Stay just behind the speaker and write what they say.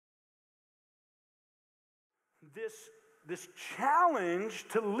this challenge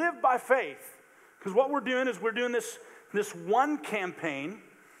to live by faith. Because what we're doing is we're doing this one campaign.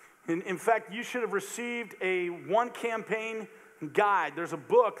 And in fact, you should have received a one campaign guide. There's a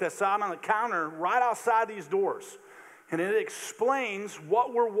book that's out on the counter right outside these doors. And it explains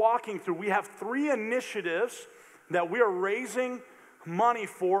what we're walking through. We have 3 initiatives that we are raising money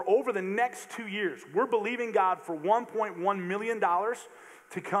for over the next 2 years. We're believing God for $1.1 million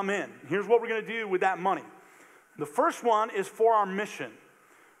to come in. Here's what we're going to do with that money. The first one is for our mission.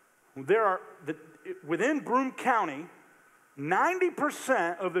 Within Broome County,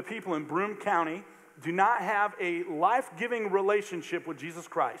 90% of the people in Broome County do not have a life-giving relationship with Jesus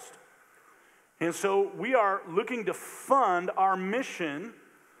Christ. And so we are looking to fund our mission.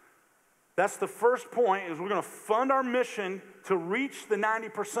 That's the first point, is we're going to fund our mission to reach the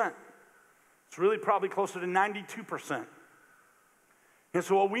 90%. It's really probably closer to 92%. And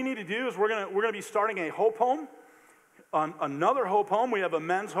so what we need to do is we're going to be starting a Hope Home, another Hope Home. We have a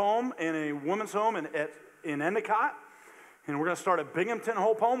men's home and a women's home in Endicott. And we're going to start a Binghamton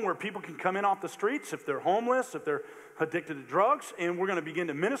Hope Home where people can come in off the streets if they're homeless, if they're addicted to drugs, and we're going to begin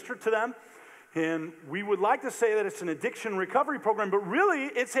to minister to them. And we would like to say that it's an addiction recovery program, but really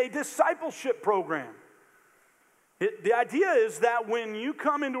it's a discipleship program. The idea is that when you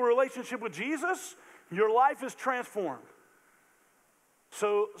come into a relationship with Jesus, your life is transformed.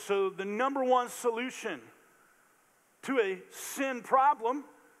 So the number one solution to a sin problem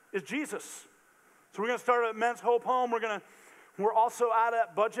is Jesus. So we're going to start a men's Hope Home. We're also out of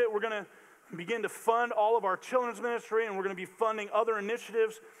that budget. We're going to begin to fund all of our children's ministry, and we're going to be funding other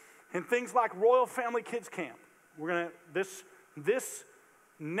initiatives and things like Royal Family Kids Camp. We're going to, this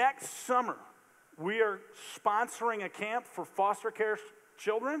next summer, we are sponsoring a camp for foster care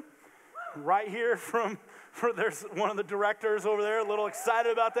children right here there's one of the directors over there, a little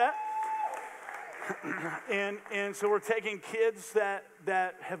excited about that. And so we're taking kids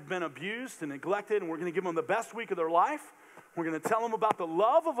that have been abused and neglected, and we're going to give them the best week of their life. We're going to tell them about the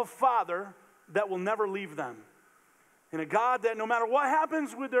love of a Father that will never leave them. And a God that no matter what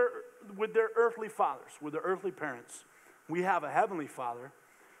happens with their earthly fathers, with their earthly parents, we have a heavenly Father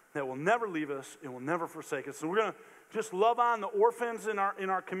that will never leave us and will never forsake us. So we're going to just love on the orphans in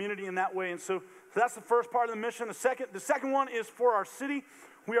our community in that way. And so that's the first part of the mission. The second one is for our city.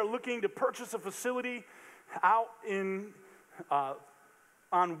 We are looking to purchase a facility out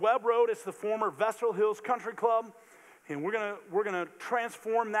on Webb Road. It's the former Vestal Hills Country Club. And we're gonna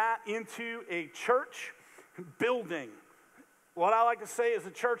transform that into a church building. What I like to say is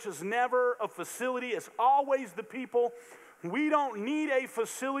the church is never a facility. It's always the people. We don't need a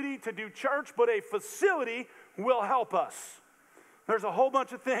facility to do church, but a facility will help us. There's a whole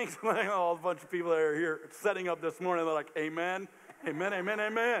bunch of things. A bunch of people that are here setting up this morning, they're like, amen, amen, amen,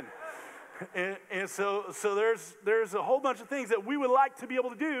 amen. And so there's a whole bunch of things that we would like to be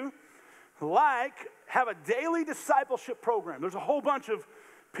able to do, like have a daily discipleship program. There's a whole bunch of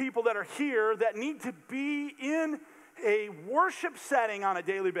people that are here that need to be in a worship setting on a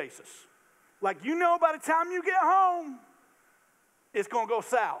daily basis. Like, by the time you get home, it's going to go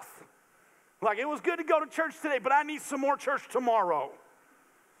south. Like, it was good to go to church today, but I need some more church tomorrow.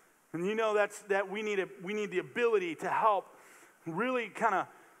 And that we need the ability to help really kind of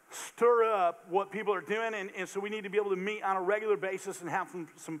stir up what people are doing. And so we need to be able to meet on a regular basis and have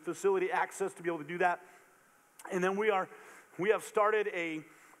some facility access to be able to do that. And then we are going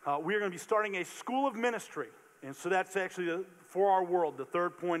to be starting a school of ministry. And so that's actually for our world, the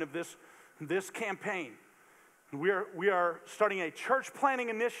third point of this campaign. We are starting a church planting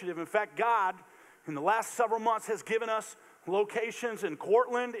initiative. In fact, God, in the last several months, has given us locations in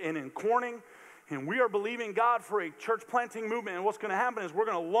Cortland and in Corning. And we are believing God for a church planting movement. And what's going to happen is we're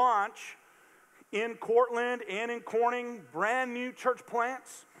going to launch in Cortland and in Corning brand new church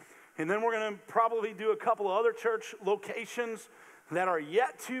plants. And then we're going to probably do a couple of other church locations that are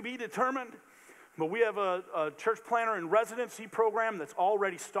yet to be determined. But we have a church planter in residency program that's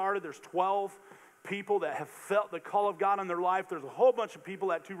already started. There's 12 people that have felt the call of God in their life. There's a whole bunch of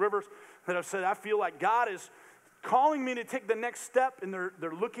people at Two Rivers that have said, I feel like God is calling me to take the next step, and they're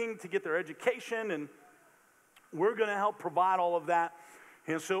looking to get their education, and we're going to help provide all of that.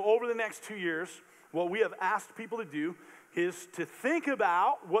 And so over the next 2 years, what we have asked people to do is to think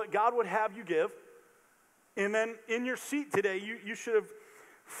about what God would have you give. And then in your seat today, you should have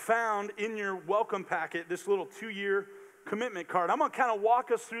found in your welcome packet this little 2-year commitment card. I'm going to kind of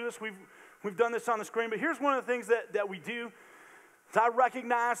walk us through this. We've done this on the screen, but here's one of the things that we do. Is I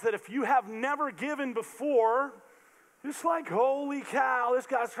recognize that if you have never given before, it's like, holy cow, this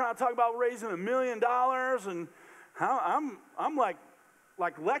guy's trying to talk about raising $1 million, and I'm like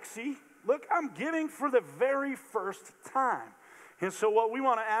like Lexi, look, I'm giving for the very first time. And so what we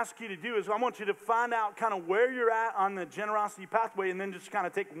want to ask you to do is I want you to find out kind of where you're at on the generosity pathway and then just kind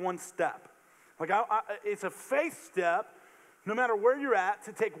of take one step. Like it's a faith step, no matter where you're at,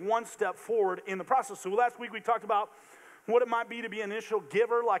 to take one step forward in the process. So last week we talked about what it might be to be an initial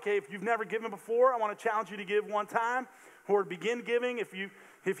giver. Like, hey, if you've never given before, I want to challenge you to give one time or begin giving. If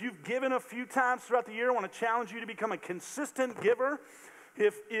you've given a few times throughout the year, I want to challenge you to become a consistent giver.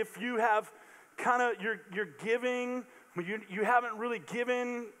 If you have kind of, you're giving, you haven't really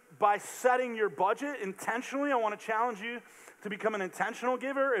given by setting your budget intentionally, I want to challenge you to become an intentional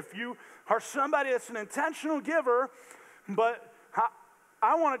giver. If you are somebody that's an intentional giver, but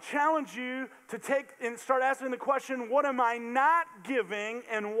I want to challenge you to take and start asking the question, what am I not giving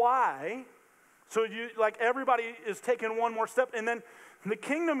and why? So like everybody is taking one more step. And then the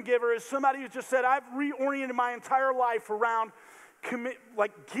kingdom giver is somebody who just said, I've reoriented my entire life around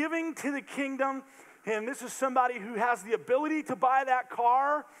giving to the kingdom. And this is somebody who has the ability to buy that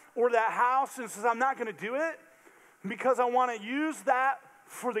car or that house and says, I'm not going to do it because I want to use that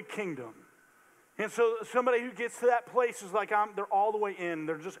for the kingdom. And so somebody who gets to that place is like, they're all the way in.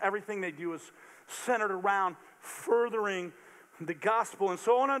 They're just, everything they do is centered around furthering the gospel. And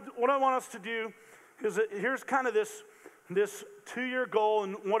so what I want us to do is here's kind of this 2-year goal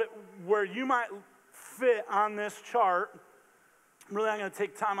and where you might fit on this chart. I'm really not going to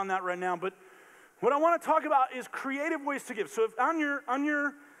take time on that right now, but what I want to talk about is creative ways to give. So if on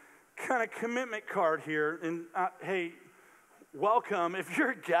your kind of commitment card here, and hey, welcome. If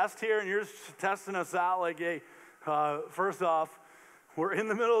you're a guest here and you're just testing us out, like, hey, first off, we're in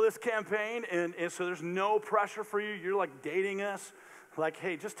the middle of this campaign, and so there's no pressure for you. You're like dating us. Like,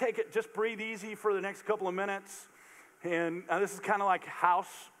 hey, just take it, just breathe easy for the next couple of minutes. And this is kind of like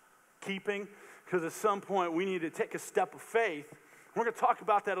housekeeping, because at some point we need to take a step of faith. We're going to talk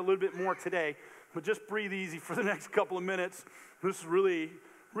about that a little bit more today, but just breathe easy for the next couple of minutes. This is really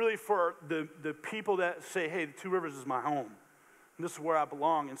for the people that say, hey, the Two Rivers is my home. This is where I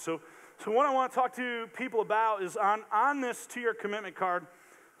belong. And so what I want to talk to people about is on this 2-year commitment card,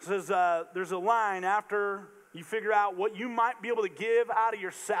 it says there's a line after you figure out what you might be able to give out of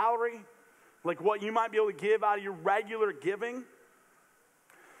your salary, like what you might be able to give out of your regular giving.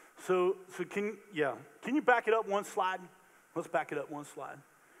 So can you back it up one slide? Let's back it up one slide.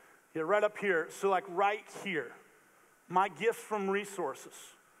 Yeah, right up here. So like right here, my gifts from resources.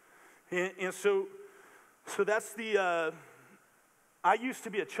 And so that's the... I used to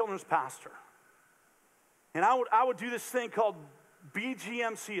be a children's pastor, and I would do this thing called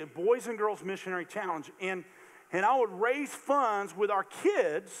BGMC, a Boys and Girls Missionary Challenge, and I would raise funds with our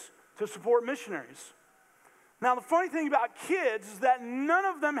kids to support missionaries. Now, the funny thing about kids is that none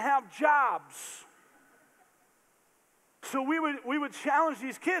of them have jobs. So we would challenge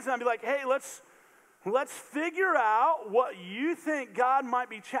these kids, and I'd be like, hey, let's figure out what you think God might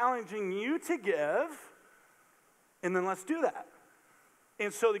be challenging you to give, and then let's do that.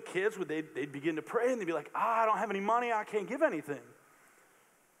 And so the kids, they'd begin to pray, and they'd be like, I don't have any money, I can't give anything.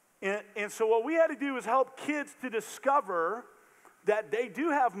 And so what we had to do was help kids to discover that they do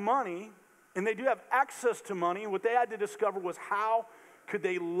have money, and they do have access to money. And what they had to discover was how could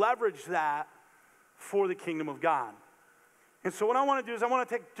they leverage that for the kingdom of God. And so what I want to do is I want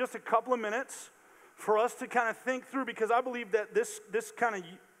to take just a couple of minutes for us to kind of think through, because I believe that this kind of...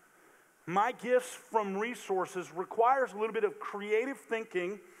 my gifts from resources requires a little bit of creative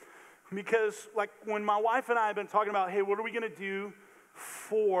thinking, because like when my wife and I have been talking about, hey, what are we going to do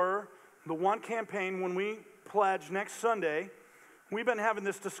for the one campaign when we pledge next Sunday, we've been having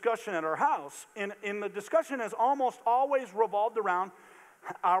this discussion at our house. And the discussion has almost always revolved around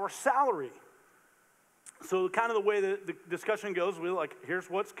our salary. So kind of the way the discussion goes, we're like, here's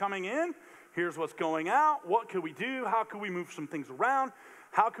what's coming in, here's what's going out, what could we do, how could we move some things around?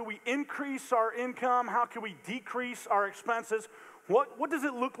 How can we increase our income? How can we decrease our expenses? What does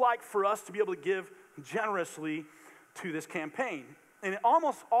it look like for us to be able to give generously to this campaign? And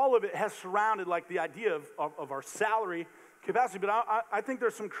almost all of it has surrounded like the idea of our salary capacity. But I think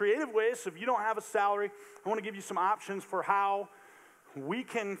there's some creative ways. So if you don't have a salary, I want to give you some options for how we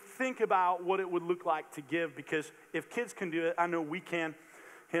can think about what it would look like to give. Because if kids can do it, I know we can.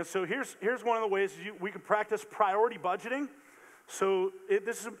 And so here's one of the ways we can practice priority budgeting. So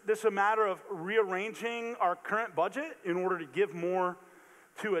this is a matter of rearranging our current budget in order to give more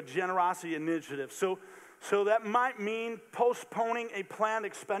to a generosity initiative. So that might mean postponing a planned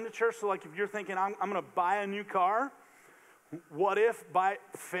expenditure. So like if you're thinking, I'm going to buy a new car, what if by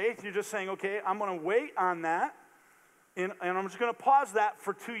faith you're just saying, okay, I'm going to wait on that, and I'm just going to pause that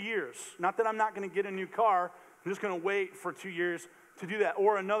for 2 years. Not that I'm not going to get a new car. I'm just going to wait for 2 years to do that.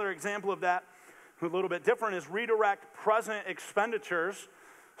 Or another example of that, a little bit different, is redirect present expenditures.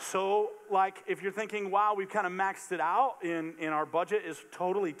 So like if you're thinking, wow, we've kind of maxed it out and our budget is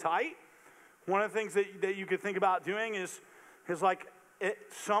totally tight, one of the things that you could think about doing is like at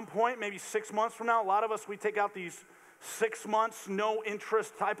some point, maybe 6 months from now, a lot of us, we take out these 6 months, no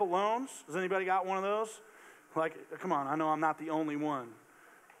interest type of loans. Has anybody got one of those? Like, come on, I know I'm not the only one.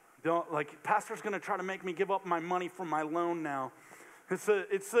 Don't, like, pastor's going to try to make me give up my money from my loan now. It's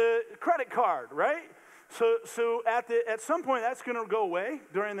a credit card, right? So at some point, that's going to go away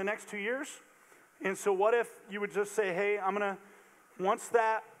during the next 2 years. And so what if you would just say, hey, I'm going to, once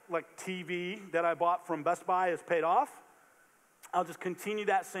that, like, TV that I bought from Best Buy is paid off, I'll just continue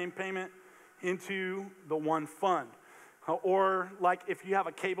that same payment into the one fund. Or, like, if you have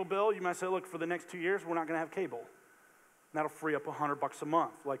a cable bill, you might say, look, for the next 2 years, we're not going to have cable. That'll free up $100 a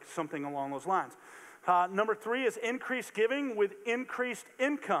month, like something along those lines. Number 3 is increased giving with increased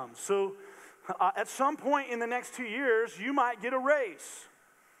income. So at some point in the next 2 years, you might get a raise.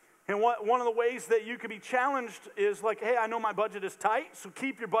 And one of the ways that you could be challenged is like, hey, I know my budget is tight, so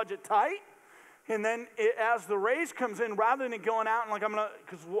keep your budget tight. And then as the raise comes in, rather than going out and like I'm going to,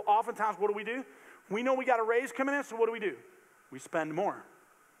 because oftentimes what do? We know we got a raise coming in, so what do? We spend more.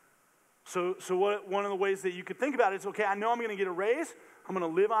 So one of the ways that you could think about it is, okay, I know I'm going to get a raise. I'm going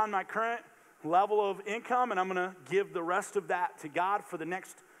to live on my current level of income, and I'm going to give the rest of that to God for the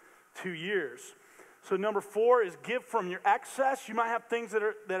next 2 years. So number 4 is give from your excess. You might have things that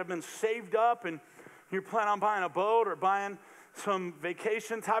have been saved up, and you're planning on buying a boat or buying some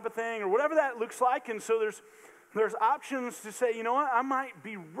vacation type of thing or whatever that looks like. And so there's options to say, you know what, I might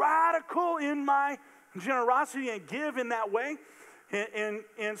be radical in my generosity and give in that way.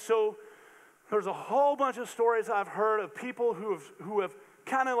 And so there's a whole bunch of stories I've heard of people who have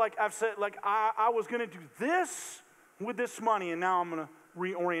kind of like I've said, like I was going to do this with this money, and now I'm going to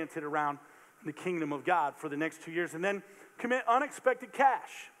reorient it around the kingdom of God for the next 2 years, and then commit unexpected cash.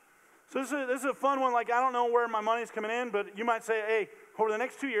 So this is a fun one. Like, I don't know where my money's coming in, but you might say, hey, over the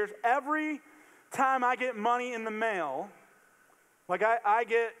next 2 years, every time I get money in the mail, like I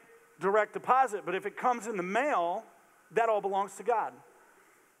get direct deposit, but if it comes in the mail, that all belongs to God.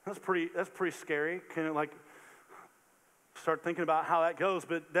 That's pretty scary. Kind of like start thinking about how that goes,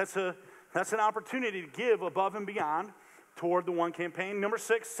 but that's an opportunity to give above and beyond toward the one campaign. Number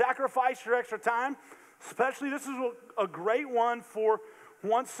 6, sacrifice your extra time. Especially, this is a great one for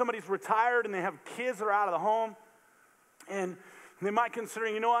once somebody's retired and they have kids that are out of the home, and they might consider,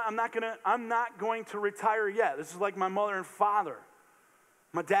 you know what, I'm not going to retire yet. This is like my mother and father.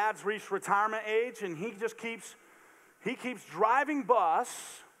 My dad's reached retirement age, and he keeps driving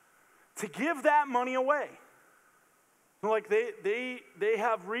bus to give that money away. Like they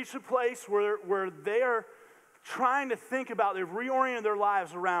have reached a place where they are trying to think about, they've reoriented their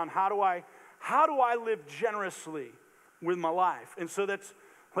lives around how do I live generously with my life. And so that's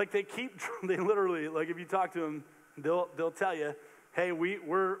like they literally, like if you talk to them, they'll tell you, hey,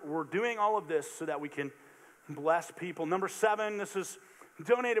 we're doing all of this so that we can bless people. Number 7, this is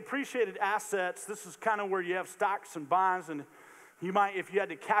donate appreciated assets. This is kind of where you have stocks and bonds, and you might, if you had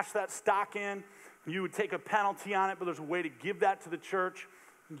to cash that stock in, you would take a penalty on it, but there's a way to give that to the church.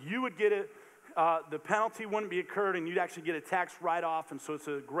 You would get it, the penalty wouldn't be incurred, and you'd actually get a tax write-off, and so it's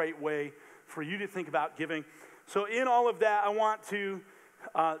a great way for you to think about giving. So in all of that, I want to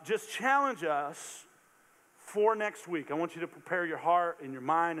just challenge us for next week. I want you to prepare your heart and your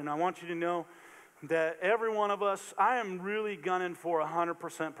mind, and I want you to know that every one of us, I am really gunning for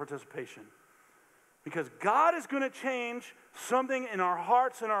 100% participation. Because God is going to change something in our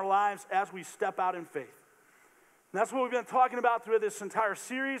hearts and our lives as we step out in faith. And that's what we've been talking about through this entire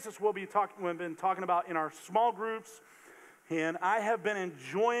series. That's what we've been talking about in our small groups. And I have been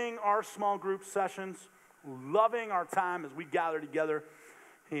enjoying our small group sessions, loving our time as we gather together.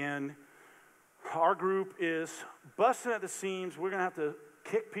 And our group is busting at the seams. We're going to have to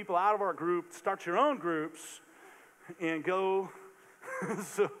kick people out of our group, start your own groups, and go.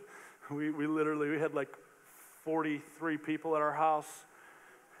 So we had like 43 people at our house,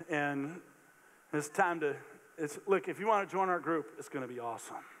 and it's time to, look, if you want to join our group, it's going to be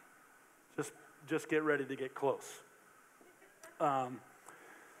awesome. Just get ready to get close. All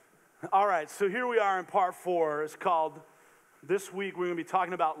right, so here we are in part 4. It's called, this week we're going to be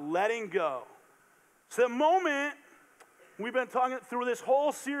talking about letting go. So the moment we've been talking through this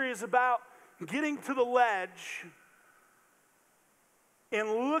whole series about getting to the ledge and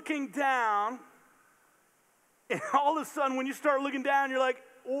looking down, and all of a sudden when you start looking down, you're like,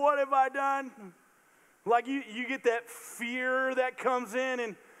 what have I done? Like you get that fear that comes in,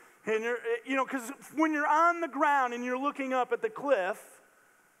 and And because when you're on the ground and you're looking up at the cliff,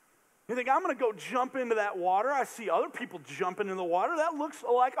 you think, I'm going to go jump into that water. I see other people jumping in the water. That looks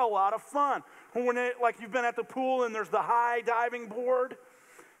like a lot of fun. When you've been at the pool and there's the high diving board,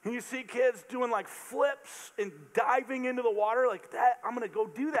 and you see kids doing like flips and diving into the water like that, I'm going to go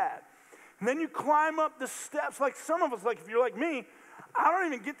do that. And then you climb up the steps. Like some of us, like if you're like me, I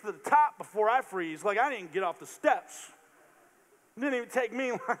don't even get to the top before I freeze. Like I didn't get off the steps. It didn't even take me.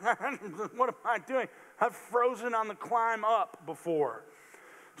 What am I doing? I've frozen on the climb up before.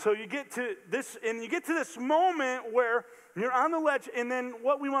 So you get to this, and you get to this moment where you're on the ledge, and then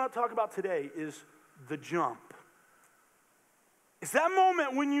what we want to talk about today is the jump. It's that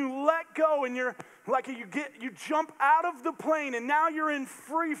moment when you let go and you're like you jump out of the plane, and now you're in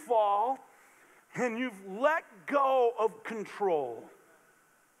free fall, and you've let go of control.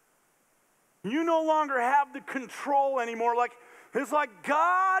 You no longer have the control anymore. It's like,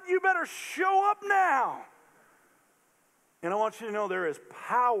 God, you better show up now. And I want you to know there is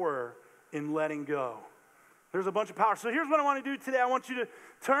power in letting go. There's a bunch of power. So here's what I want to do today. I want you to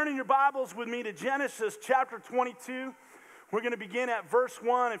turn in your Bibles with me to Genesis chapter 22. We're going to begin at verse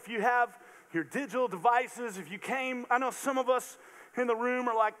 1. If you have your digital devices, if you came, I know some of us in the room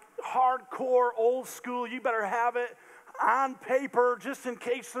are like hardcore old school. You better have it on paper just in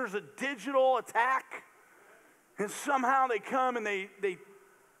case there's a digital attack. And somehow they come and they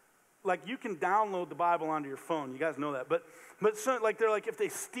like you can download the Bible onto your phone. You guys know that. But they're like if they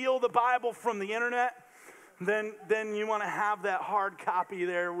steal the Bible from the internet, then you want to have that hard copy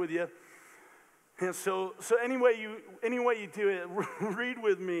there with you. And so any way you do it, read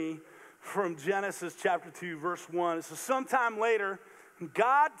with me from Genesis chapter 2, verse 1. It says, sometime later,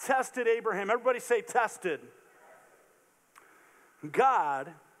 God tested Abraham. Everybody say tested.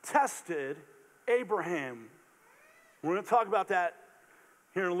 God tested Abraham. We're going to talk about that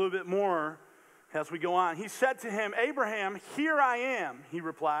here in a little bit more as we go on. He said to him, Abraham, here I am, he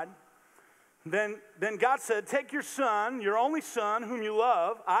replied. Then God said, take your son, your only son, whom you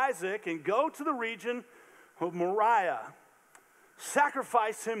love, Isaac, and go to the region of Moriah.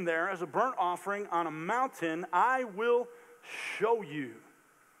 Sacrifice him there as a burnt offering on a mountain I will show you.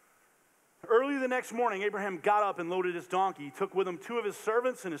 Early the next morning, Abraham got up and loaded his donkey. He took with him 2 of his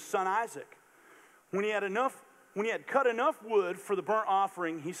servants and his son Isaac. When he had cut enough wood for the burnt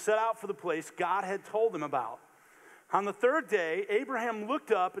offering, he set out for the place God had told him about. On the 3rd day, Abraham looked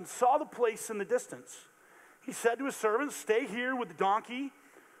up and saw the place in the distance. He said to his servants, stay here with the donkey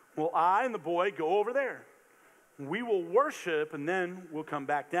while I and the boy go over there. We will worship and then we'll come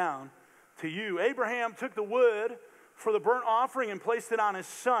back down to you. Abraham took the wood for the burnt offering and placed it on his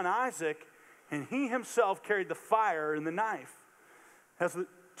son Isaac, and he himself carried the fire and the knife. As the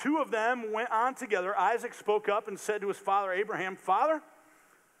 2 of them went on together, Isaac spoke up and said to his father Abraham, Father?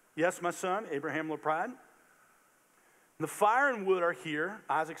 Yes, my son, Abraham replied. The fire and wood are here,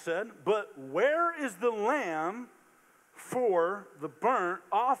 Isaac said, but where is the lamb for the burnt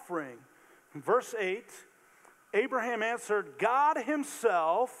offering? In verse 8, Abraham answered, God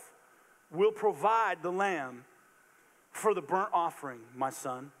himself will provide the lamb for the burnt offering, my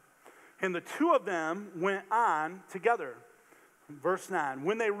son. And the 2 of them went on together. Verse 9,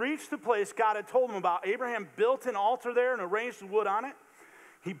 when they reached the place God had told them about, Abraham built an altar there and arranged the wood on it.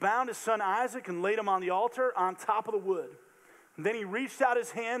 He bound his son Isaac and laid him on the altar on top of the wood. And then he reached out his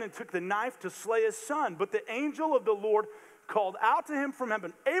hand and took the knife to slay his son. But the angel of the Lord called out to him from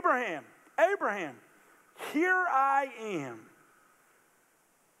heaven, Abraham, Abraham, here I am.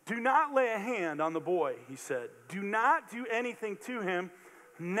 Do not lay a hand on the boy, he said. Do not do anything to him.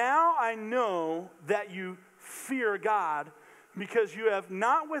 Now I know that you fear God, because you have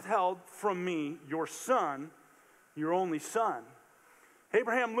not withheld from me your son, your only son.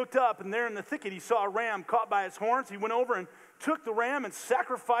 Abraham looked up, and there in the thicket he saw a ram caught by its horns. He went over and took the ram and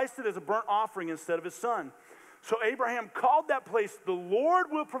sacrificed it as a burnt offering instead of his son. So Abraham called that place, the Lord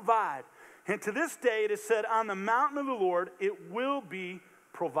will provide. And to this day it is said, on the mountain of the Lord it will be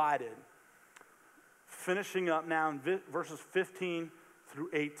provided. Finishing up now in verses 15 through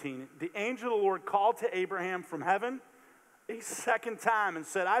 18. The angel of the Lord called to Abraham from heaven a second time and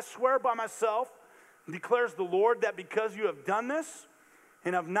said, I swear by myself, declares the Lord, that because you have done this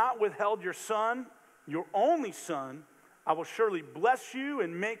and have not withheld your son, your only son, I will surely bless you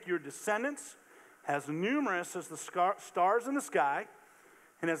and make your descendants as numerous as the stars in the sky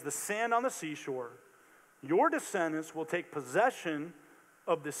and as the sand on the seashore. Your descendants will take possession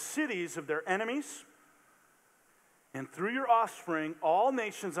of the cities of their enemies, and through your offspring, all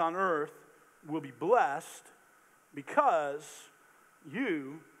nations on earth will be blessed because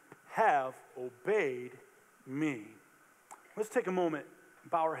you have obeyed me. Let's take a moment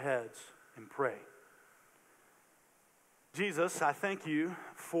bow our heads and pray. Jesus, I thank you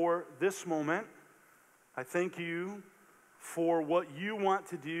for this moment. I thank you for what you want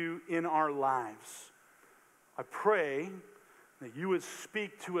to do in our lives. I pray that you would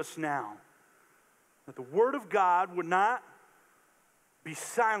speak to us now, that the word of God would not be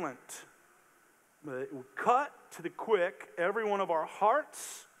silent, but it would cut to the quick every one of our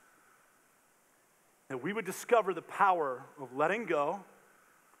hearts, that we would discover the power of letting go,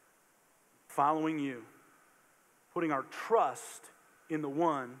 following you, putting our trust in the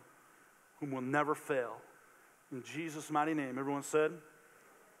one whom will never fail. In Jesus' mighty name, everyone said,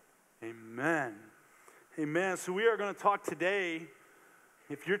 amen. Amen. So we are going to talk today.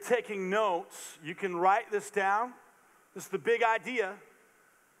 If you're taking notes, you can write this down. This is the big idea.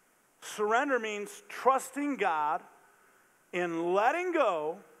 Surrender means trusting God and letting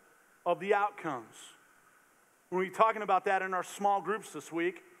go of the outcomes. We'll be talking about that in our small groups this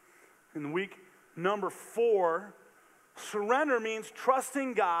week. In week number 4, surrender means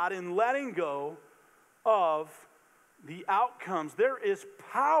trusting God and letting go of the outcomes. There is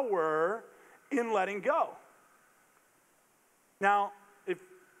power in letting go. Now, if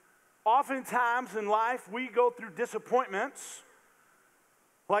oftentimes in life we go through disappointments,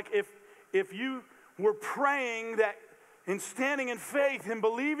 like if you were praying that and standing in faith and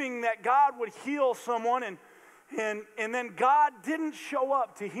believing that God would heal someone and then God didn't show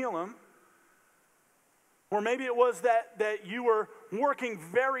up to heal him, or maybe it was that you were working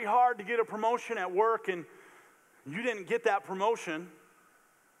very hard to get a promotion at work and you didn't get that promotion.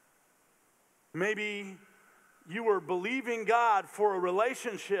 Maybe you were believing God for a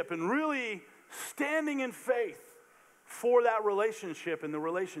relationship and really standing in faith for that relationship, and the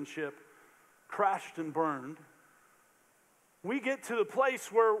relationship crashed and burned. We get to the place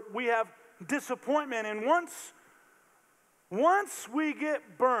where we have disappointment, and once we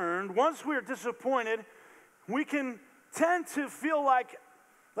get burned, once we're disappointed, we can tend to feel like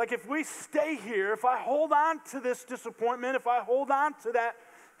if we stay here, if I hold on to this disappointment, if I hold on to that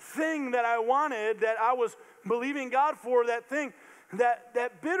thing that I wanted, that I was believing God for, that thing,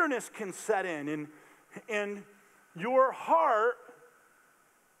 that bitterness can set in, and your heart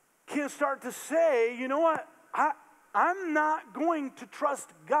can start to say, you know what, I'm not going to trust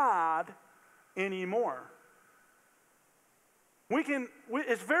God anymore.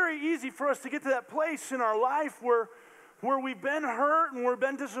 It's very easy for us to get to that place in our life where we've been hurt and we've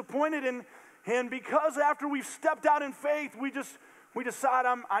been disappointed, and because after we've stepped out in faith, we decide,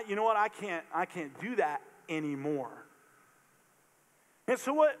 you know what, I can't do that anymore. And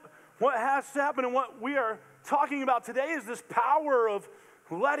so what has to happen, and what we are talking about today, is this power of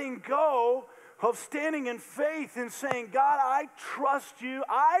letting go, of standing in faith and saying, God, I trust you.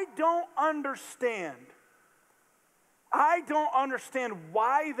 I don't understand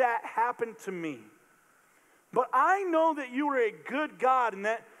why that happened to me. But I know that you are a good God, and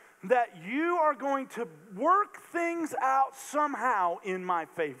that you are going to work things out somehow in my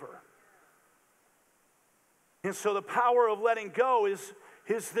favor. And so the power of letting go is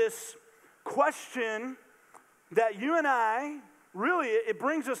this question that you and I, really, it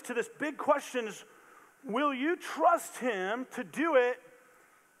brings us to this big question is, will you trust him to do it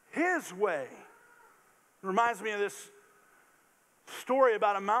his way? It reminds me of this story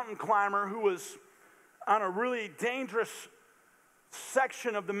about a mountain climber who was on a really dangerous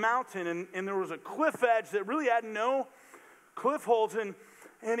section of the mountain, and there was a cliff edge that really had no cliff holds, and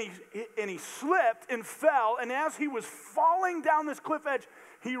he slipped and fell, and as he was falling down this cliff edge,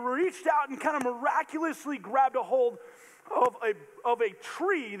 he reached out and kind of miraculously grabbed a hold of a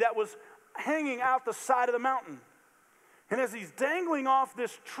tree that was hanging out the side of the mountain. And as he's dangling off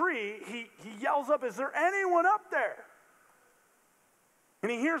this tree, he yells up, "Is there anyone up there?"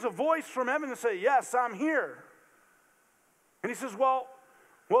 And he hears a voice from heaven that says, "Yes, I'm here." And he says, well,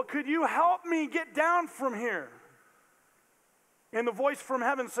 could you help me get down from here? And the voice from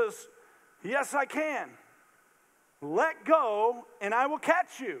heaven says, "Yes, I can. Let go, and I will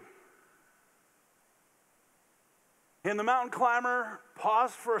catch you." And the mountain climber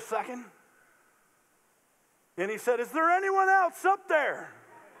paused for a second, and he said, "Is there anyone else up there?"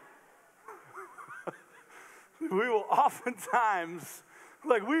 We will oftentimes,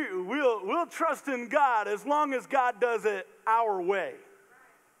 we'll trust in God as long as God does it our way.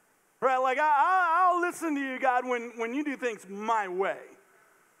 Right? Like, I'll listen to you, God, when you do things my way.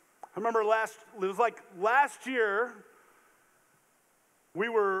 I remember last year, we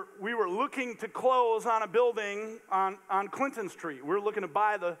were looking to close on a building on Clinton Street. We were looking to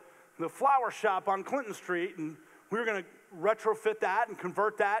buy the flower shop on Clinton Street, and we were going to retrofit that and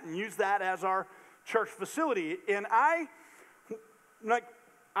convert that and use that as our church facility. And like,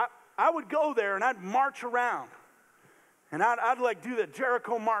 I would go there and I'd march around. And I'd like do the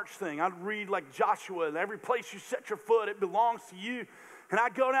Jericho march thing. I'd read like Joshua, and every place you set your foot, it belongs to you. And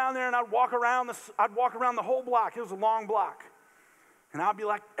I'd go down there and I'd walk around the whole block. It was a long block. And I'd be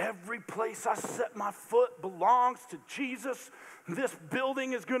like, every place I set my foot belongs to Jesus. This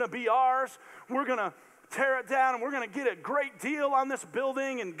building is going to be ours. We're going to tear it down, and we're going to get a great deal on this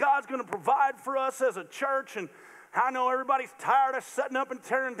building, and God's going to provide for us as a church. And I know everybody's tired of setting up and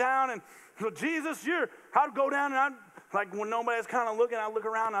tearing down. And so Jesus, I'd go down and I'd, like when nobody's kind of looking, I'd look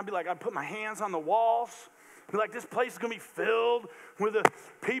around and I'd be like, I'd put my hands on the walls. Be like, this place is going to be filled with the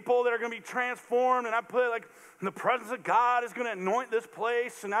people that are going to be transformed. And I'd put like, the presence of God is going to anoint this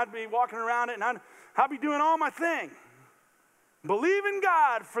place. And I'd be walking around it, and I'd be doing all my thing. Believing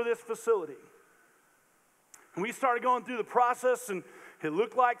God for this facility. And we started going through the process, and it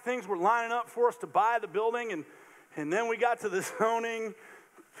looked like things were lining up for us to buy the building. And then we got to the zoning.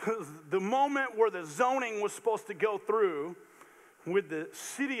 The moment where the zoning was supposed to go through with the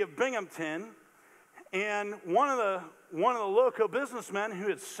city of Binghamton, and one of the local businessmen who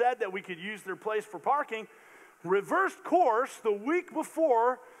had said that we could use their place for parking reversed course the week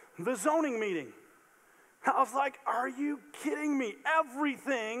before the zoning meeting. I was like, are you kidding me?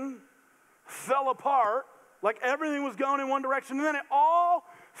 Everything fell apart. Like everything was going in one direction, and then it all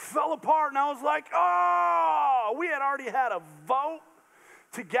fell apart. And I was like, oh, we had already had a vote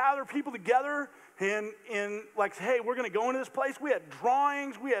to gather people together and like, hey, we're going to go into this place. We had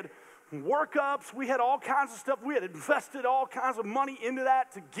drawings, we had workups, we had all kinds of stuff. We had invested all kinds of money into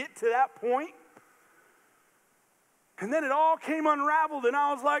that to get to that point. And then it all came unraveled, and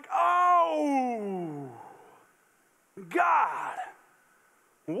I was like, oh, God,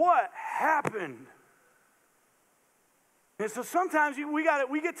 what happened? And so sometimes we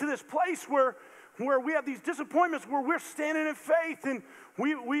get to this place where we have these disappointments where we're standing in faith, and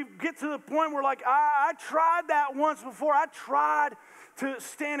we get to the point where like, I tried that once before. I tried to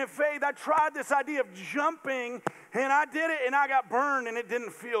stand in faith. I tried this idea of jumping, and I did it, and I got burned, and it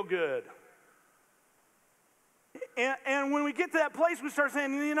didn't feel good. And when we get to that place, we start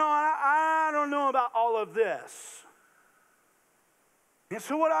saying, I don't know about all of this. And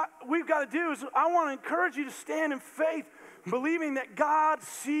so what we've got to do is I want to encourage you to stand in faith, believing that God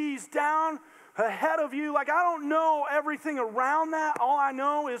sees down ahead of you. Like, I don't know everything around that. All I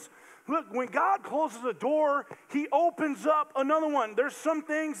know is, look, when God closes a door, he opens up another one. There's some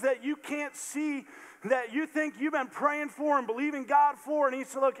things that you can't see that you think you've been praying for and believing God for. And he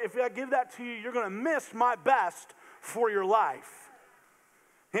said, look, if I give that to you, you're going to miss my best for your life.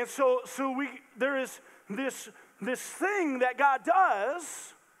 And so there is this thing that God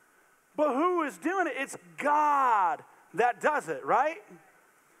does, but who is doing it? It's God that does it, right?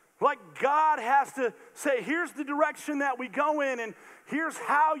 Like God has to say, here's the direction that we go in, and here's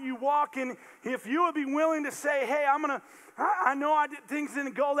how you walk. And if you would be willing to say, hey, I know things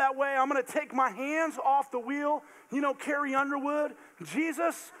didn't go that way. I'm going to take my hands off the wheel. Carrie Underwood,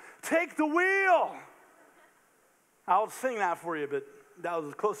 Jesus, take the wheel. I'll sing that for you, but that was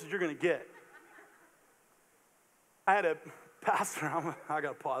as close as you're going to get. I had a pastor, I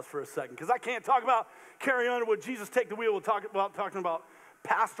got to pause for a second, because I can't talk about Carrie Underwood, Jesus, take the wheel. We'll talk about talking about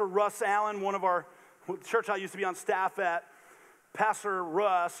Pastor Russ Allen, one of our church I used to be on staff at. Pastor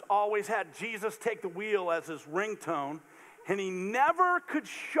Russ always had Jesus take the wheel as his ringtone, and he never could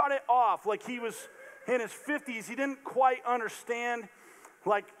shut it off. Like he was in his 50s, he didn't quite understand,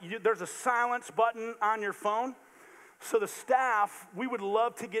 there's a silence button on your phone. So the staff, we would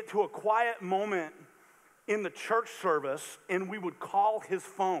love to get to a quiet moment in the church service, and we would call his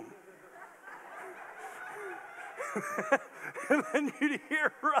phone. And then you'd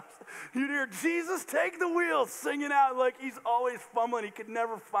hear Jesus take the wheel, singing out like he's always fumbling. He could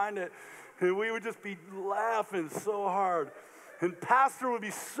never find it. And we would just be laughing so hard. And pastor would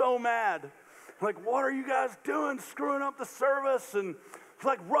be so mad. Like, what are you guys doing, screwing up the service? And it's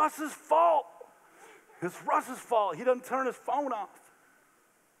like Russ's fault. It's Russ's fault. He doesn't turn his phone off.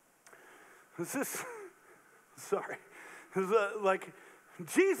 Like,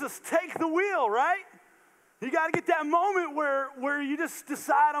 Jesus, take the wheel, right? You got to get that moment where you just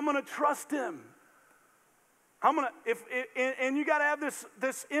decide, I'm going to trust him. And you got to have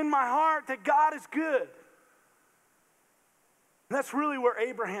this in my heart that God is good. And that's really where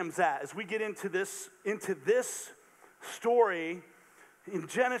Abraham's at as we get into this story in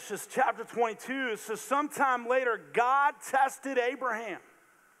Genesis chapter 22. It says, sometime later, God tested Abraham.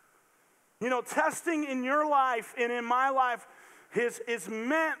 Testing in your life and in my life is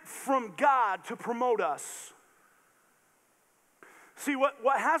meant from God to promote us. See,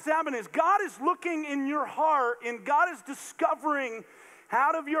 what has to happen is God is looking in your heart, and God is discovering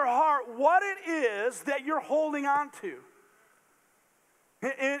out of your heart what it is that you're holding on to.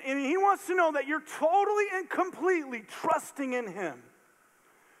 And he wants to know that you're totally and completely trusting in him.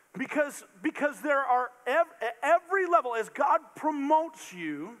 Because there are, at every level, as God promotes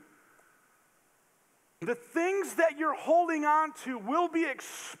you, the things that you're holding on to will be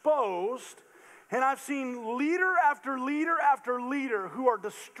exposed. And I've seen leader after leader after leader who are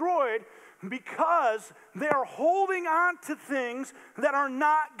destroyed because they are holding on to things that are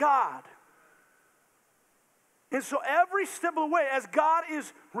not God. And so every step of the way, as God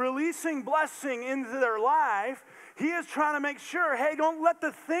is releasing blessing into their life, he is trying to make sure, hey, don't let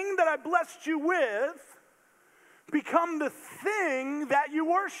the thing that I blessed you with become the thing that you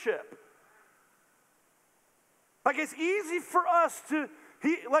worship. Like, it's easy for us to,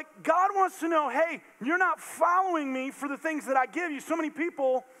 God wants to know, hey, you're not following me for the things that I give you. So many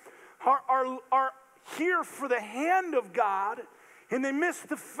people are here for the hand of God, and they miss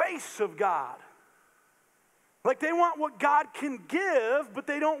the face of God. Like, they want what God can give, but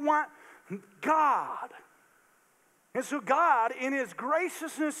they don't want God. And so God, in his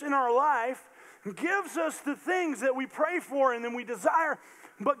graciousness in our life, gives us the things that we pray for and then we desire.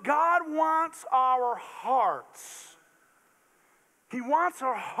 But God wants our hearts. He wants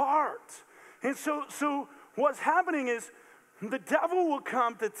our heart. And so what's happening is the devil will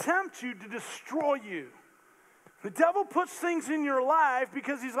come to tempt you, to destroy you. The devil puts things in your life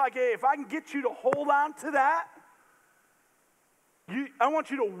because he's like, hey, if I can get you to hold on to that, I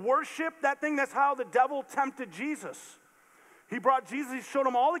want you to worship that thing. That's how the devil tempted Jesus. He brought Jesus, he showed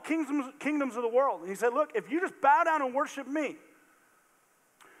him all the kingdoms of the world. And he said, look, if you just bow down and worship me,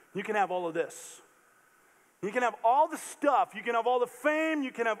 you can have all of this. You can have all the stuff. You can have all the fame.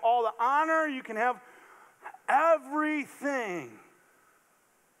 You can have all the honor. You can have everything.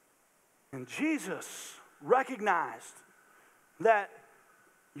 And Jesus recognized that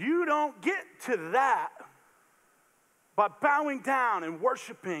you don't get to that by bowing down and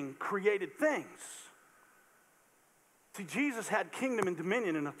worshiping created things. See, Jesus had kingdom and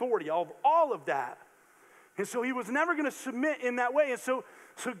dominion and authority over all of that. And so he was never going to submit in that way. And so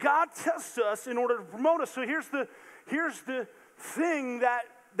God tests us in order to promote us. So here's the thing that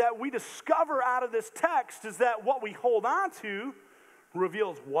we discover out of this text is that what we hold on to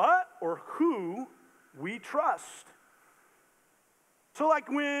reveals what or who we trust. So like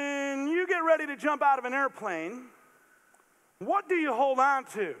when you get ready to jump out of an airplane, what do you hold on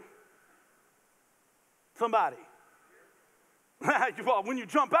to? Somebody. Well, when you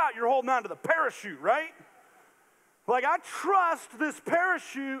jump out, you're holding on to the parachute, right? Like, I trust this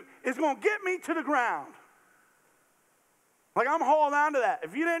parachute is going to get me to the ground. Like, I'm holding on to that.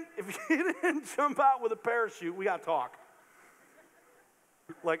 If you didn't jump out with a parachute, we got to talk.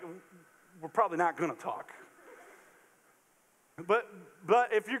 Like, we're probably not going to talk. But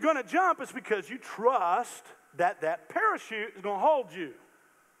if you're going to jump, it's because you trust that parachute is going to hold you.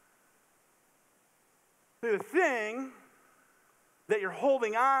 The thing that you're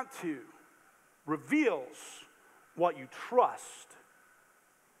holding on to reveals what you trust.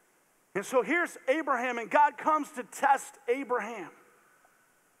 And so here's Abraham, and God comes to test Abraham.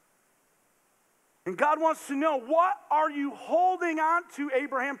 And God wants to know, what are you holding on to,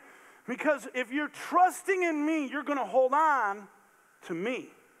 Abraham? Because if you're trusting in me, you're going to hold on to me.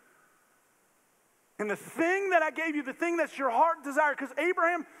 And the thing that I gave you, the thing that's your heart desire, because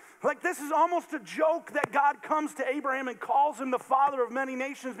Abraham, like, this is almost a joke that God comes to Abraham and calls him the father of many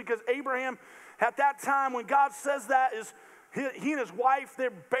nations, because Abraham, at that time, when God says that, is he and his wife,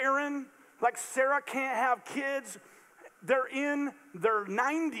 they're barren. Like, Sarah can't have kids. They're in their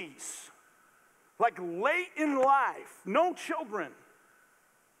 90s. Like, late in life, no children.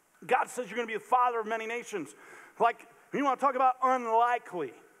 God says you're going to be the father of many nations. Like, you want to talk about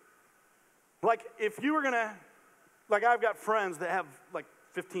unlikely. Like, if you were going to, like, I've got friends that have, like,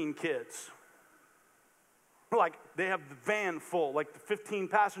 15 kids. Like, they have the van full, like the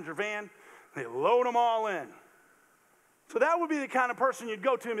 15-passenger van. They load them all in. So that would be the kind of person you'd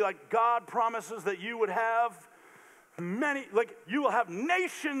go to and be like, God promises that you would have many, like, you will have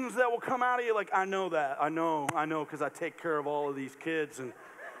nations that will come out of you. Like, I know that. I know, because I take care of all of these kids, and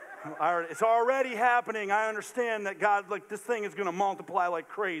it's already happening. I understand that God, like, this thing is going to multiply like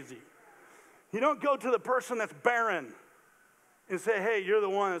crazy. You don't go to the person that's barren and say, hey, you're the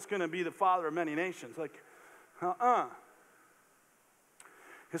one that's going to be the father of many nations. Like, And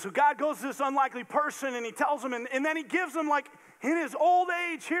so God goes to this unlikely person, and he tells him, and then he gives him, like, in his old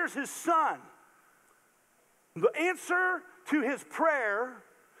age, here's his son. The answer to his prayer,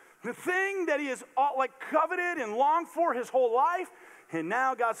 the thing that he has, like, coveted and longed for his whole life, And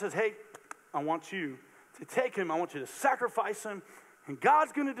now God says, hey, I want you to take him. I want you to sacrifice him. And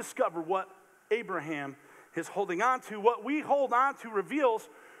God's going to discover what Abraham is holding on to. What we hold on to reveals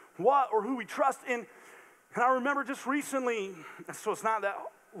what or who we trust in. And I remember just recently, so it's not that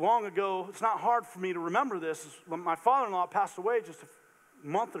long ago, it's not hard for me to remember this. My father-in-law passed away just a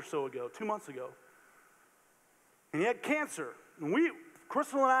month or so ago, 2 months ago. And he had cancer. And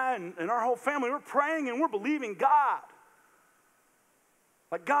Crystal and I and our whole family, we're praying and we're believing God.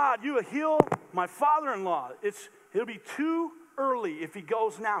 Like, God, you will heal my father-in-law. It'll be too early if he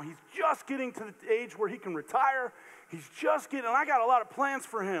goes now. He's just getting to the age where he can retire. He's just getting, and I got a lot of plans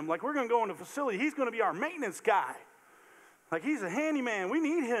for him. Like, we're going to go in a facility. He's going to be our maintenance guy. Like, he's a handyman. We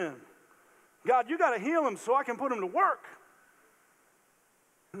need him. God, you got to heal him so I can put him to work.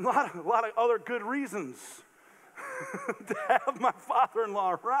 A lot of other good reasons to have my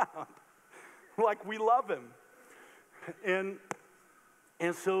father-in-law around. Like, we love him.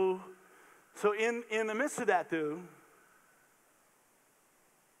 And so in the midst of that, though,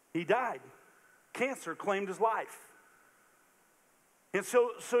 he died. Cancer claimed his life. And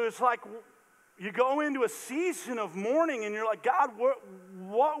so it's like you go into a season of mourning and you're like, God,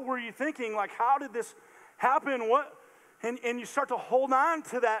 what were you thinking? Like, how did this happen? And you start to hold on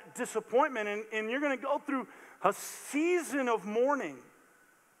to that disappointment, and you're going to go through a season of mourning.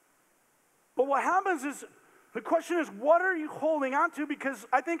 But what happens is, the question is, what are you holding on to? Because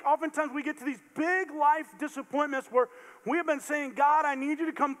I think oftentimes we get to these big life disappointments where we have been saying, God, I need you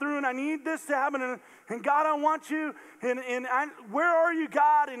to come through, and I need this to happen, and God, I want you, and where are you,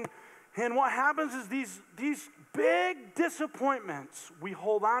 God? And what happens is these big disappointments we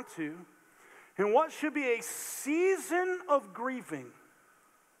hold on to, and what should be a season of grieving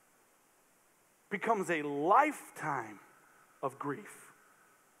becomes a lifetime of grief.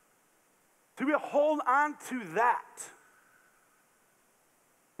 So we hold on to that.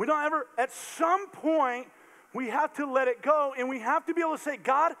 We don't ever, at some point, we have to let it go, and we have to be able to say,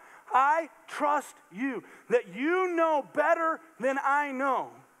 God, I trust you, that you know better than I know.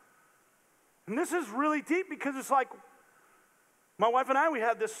 And this is really deep because it's like, my wife and I, we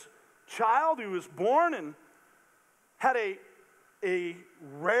had this child who was born and had a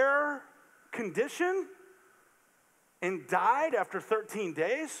rare condition and died after 13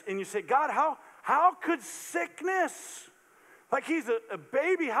 days. And you say, God, how could sickness, like he's a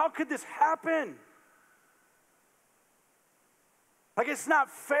baby, how could this happen? Like, it's not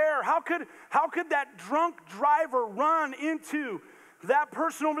fair. How could that drunk driver run into that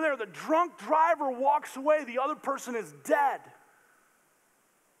person over there? The drunk driver walks away, the other person is dead.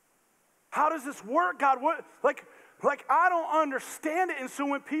 How does this work, God? What, like I don't understand it. And so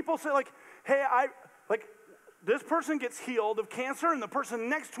when people say, like, hey, this person gets healed of cancer and the person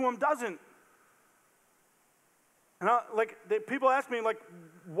next to him doesn't. And people ask me, like,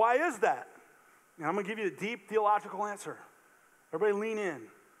 why is that? And I'm going to give you the deep theological answer. Everybody lean in.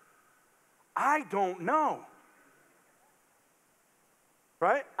 I don't know.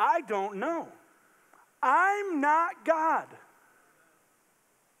 Right? I don't know. I'm not God.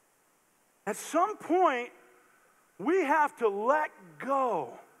 At some point, we have to let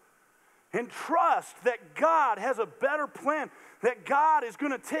go and trust that God has a better plan, that God is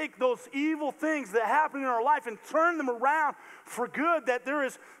going to take those evil things that happen in our life and turn them around for good, that there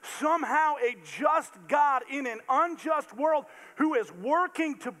is somehow a just God in an unjust world who is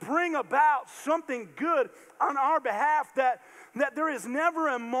working to bring about something good on our behalf, that there is never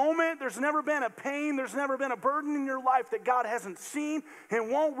a moment, there's never been a pain, there's never been a burden in your life that God hasn't seen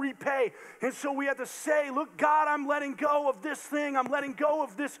and won't repay. And so we have to say, look, God, I'm letting go of this thing. I'm letting go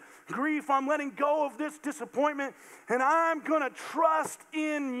of this grief. I'm letting go of this disappointment. And I'm going to trust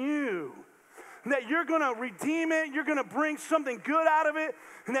in you. That you're going to redeem it. You're going to bring something good out of it.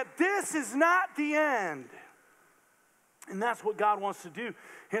 And that this is not the end. And that's what God wants to do.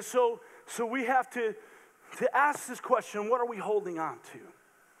 And so we have to ask this question, what are we holding on to?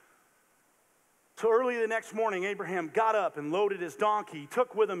 So early the next morning, Abraham got up and loaded his donkey. He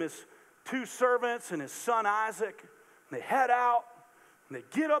took with him his 2 servants and his son Isaac. And they head out, and they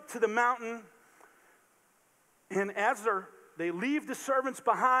get up to the mountain. And as they leave the servants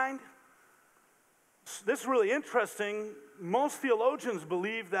behind, this is really interesting. Most theologians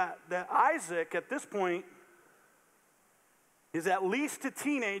believe that Isaac, at this point, is at least a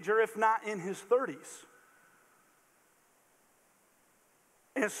teenager, if not in his 30s.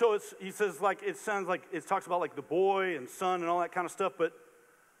 And so he says, like, it sounds like it talks about like the boy and son and all that kind of stuff, but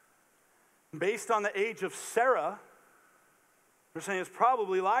based on the age of Sarah, they're saying it's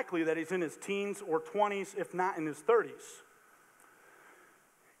probably likely that he's in his teens or 20s, if not in his 30s.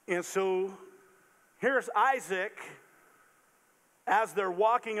 And so here's Isaac as they're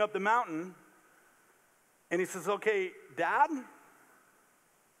walking up the mountain, and he says, okay, Dad,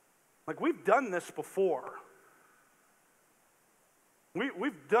 like we've done this before.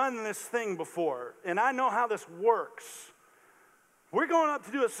 We've done this thing before, and I know how this works. We're going up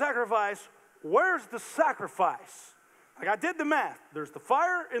to do a sacrifice. Where's the sacrifice? Like I did the math. There's the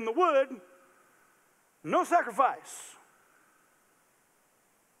fire and the wood, no sacrifice.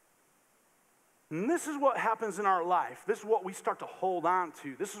 And this is what happens in our life. This is what we start to hold on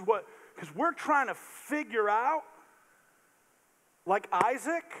to. This is what, because we're trying to figure out, like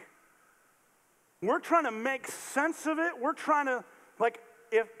Isaac, we're trying to make sense of it. We're trying to,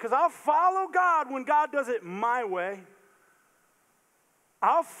 because I'll follow God when God does it my way.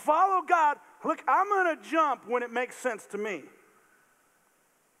 I'll follow God. Look, I'm going to jump when it makes sense to me.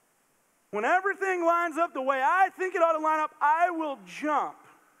 When everything lines up the way I think it ought to line up, I will jump.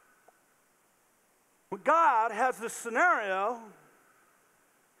 But God has this scenario,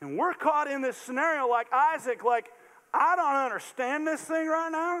 and we're caught in this scenario like Isaac, like, I don't understand this thing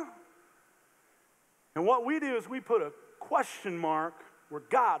right now. And what we do is we put a question mark where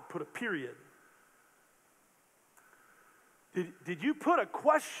God put a period. Did you put a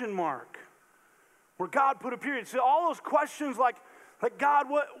question mark where God put a period? See, all those questions like God,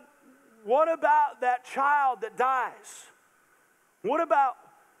 what about that child that dies? What about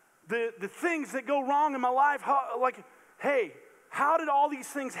the things that go wrong in my life? How did all these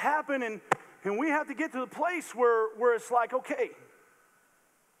things happen? And we have to get to the place where it's like, okay,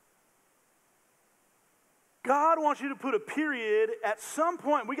 God wants you to put a period. At some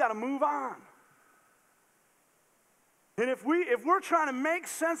point, we got to move on. And if we're trying to make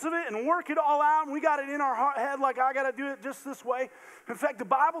sense of it and work it all out, and we got it in our head like I got to do it just this way. In fact, the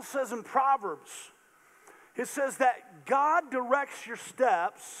Bible says in Proverbs, it says that God directs your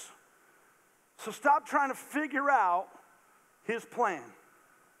steps, so stop trying to figure out his plan.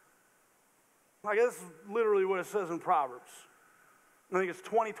 Like this is literally what it says in Proverbs. I think it's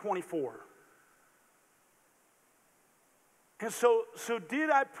 20:24. And so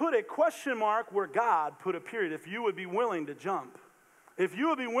did I put a question mark where God put a period? If you would be willing to jump, if you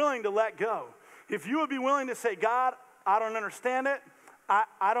would be willing to let go, if you would be willing to say, God, I don't understand it.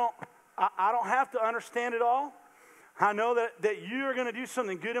 I don't have to understand it all. I know that you are going to do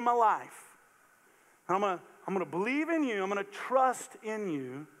something good in my life. I'm going to believe in you. I'm going to trust in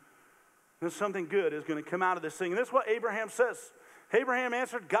you. And something good is going to come out of this thing. And this is what Abraham says. Abraham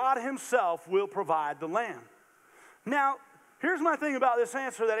answered, God himself will provide the land. Now, here's my thing about this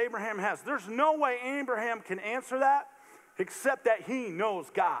answer that Abraham has. There's no way Abraham can answer that except that he knows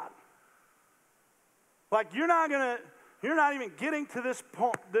God. Like you're not even getting to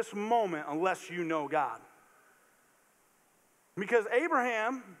this moment unless you know God. Because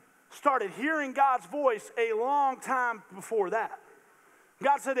Abraham started hearing God's voice a long time before that.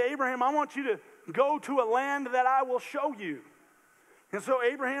 God said to Abraham, I want you to go to a land that I will show you. And so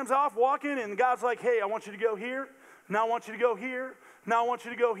Abraham's off walking, and God's like, hey, I want you to go here. Now I want you to go here. Now I want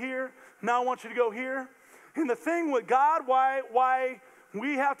you to go here. Now I want you to go here. And the thing with God, why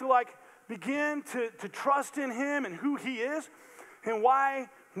we have to begin to trust in him and who he is, and why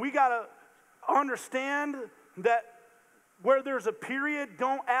we got to understand that where there's a period,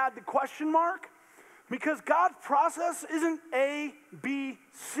 don't add the question mark. Because God's process isn't A, B,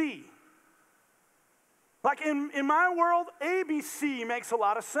 C. Like in my world, A, B, C makes a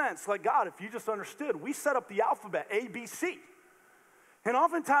lot of sense. Like, God, if you just understood, we set up the alphabet, A, B, C. And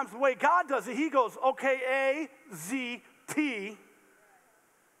oftentimes the way God does it, he goes, okay, A, Z, T,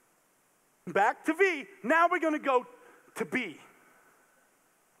 back to V. Now we're going to go to B.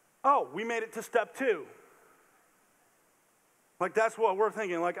 Oh, we made it to step 2. Like, that's what we're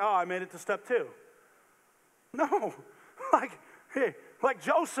thinking. Like, oh, I made it to step 2. No. Like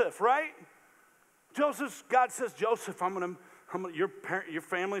Joseph, right? God says, Joseph, your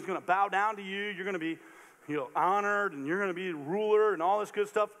family's going to bow down to you. You're going to be, honored, and you're going to be ruler and all this good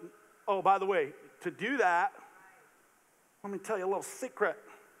stuff. Oh, by the way, to do that, let me tell you a little secret.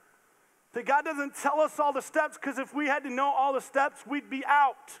 That God doesn't tell us all the steps, because if we had to know all the steps, we'd be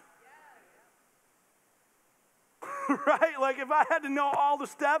out. Right? Like if I had to know all the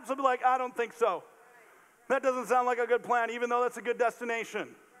steps, I'd be like, I don't think so. That doesn't sound like a good plan, even though that's a good destination.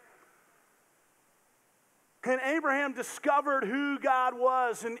 And Abraham discovered who God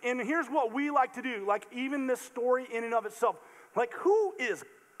was. And here's what we like to do. Like even this story in and of itself. Like who is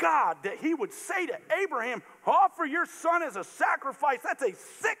God that he would say to Abraham, offer your son as a sacrifice? That's a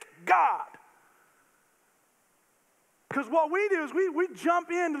sick God. Because what we do is we jump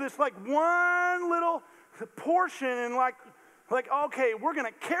into this like one little portion and like okay, we're going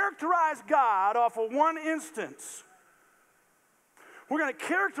to characterize God off of one instance. to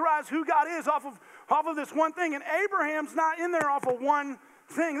characterize who God is off of this one thing. And Abraham's not in there off of one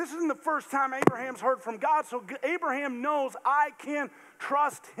thing. This isn't the first time Abraham's heard from God, so Abraham knows I can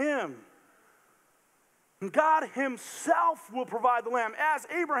trust him. And God himself will provide the lamb. As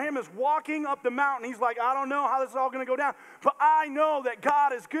Abraham is walking up the mountain, he's like, I don't know how this is all going to go down, but I know that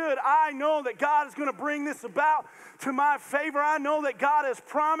God is good. I know that God is going to bring this about to my favor. I know that God has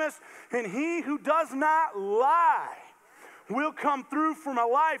promised, and he who does not lie will come through for my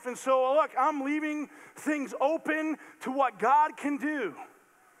life. And so, look, I'm leaving things open to what God can do.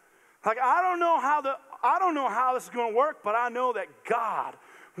 Like, I don't know how this is going to work, but I know that God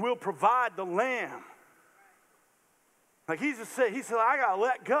will provide the lamb. Like he said, I got to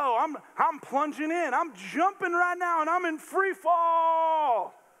let go. I'm plunging in. I'm jumping right now, and I'm in free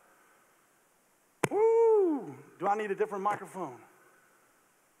fall. Woo! Do I need a different microphone?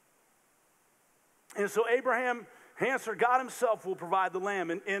 And so Abraham answered, God himself will provide the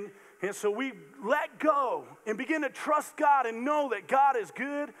lamb. And so we let go and begin to trust God and know that God is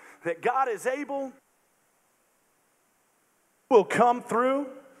good, that God is able. He will come through,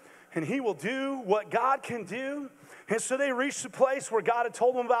 and he will do what God can do. And so they reached the place where God had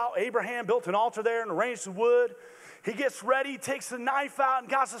told them about. Abraham built an altar there and arranged the wood. He gets ready, takes the knife out,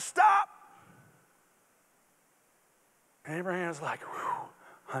 and God says, stop. And Abraham's like, whew,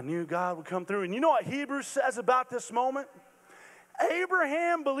 I knew God would come through. And you know what Hebrews says about this moment?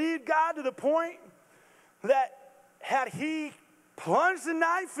 Abraham believed God to the point that had he plunged the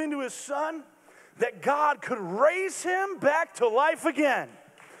knife into his son, that God could raise him back to life again.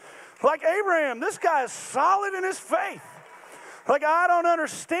 Like Abraham, this guy is solid in his faith. Like, I don't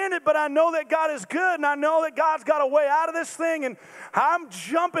understand it, but I know that God is good, and I know that God's got a way out of this thing, and I'm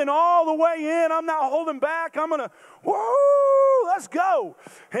jumping all the way in. I'm not holding back. I'm going to, woo, let's go.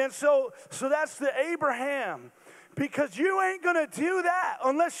 And so that's the Abraham, because you ain't going to do that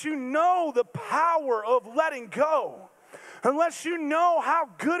unless you know the power of letting go. Unless you know how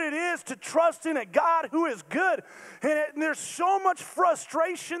good it is to trust in a God who is good. And there's so much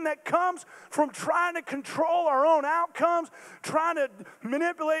frustration that comes from trying to control our own outcomes, trying to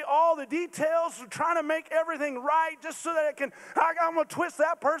manipulate all the details, trying to make everything right just so that I'm going to twist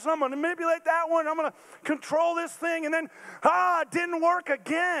that person, I'm going to manipulate that one, I'm going to control this thing, and then, it didn't work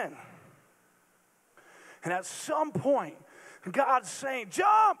again. And at some point, God's saying,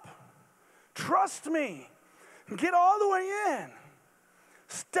 jump, trust me. Get all the way in.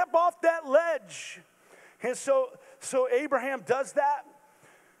 Step off that ledge. And so Abraham does that.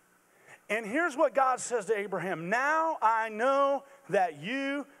 And here's what God says to Abraham. Now I know that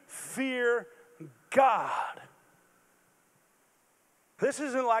you fear God. This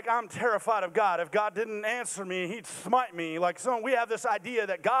isn't like I'm terrified of God. If God didn't answer me, he'd smite me. Like we have this idea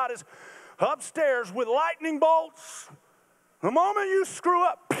that God is upstairs with lightning bolts. The moment you screw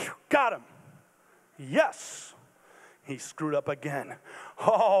up, got him. Yes. He screwed up again.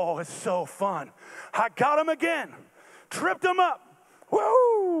 Oh, it's so fun. I got him again. Tripped him up.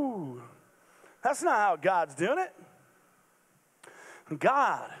 Woo! That's not how God's doing it.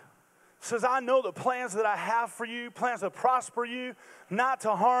 God says, I know the plans that I have for you, plans to prosper you, not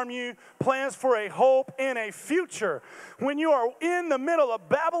to harm you, plans for a hope and a future. When you are in the middle of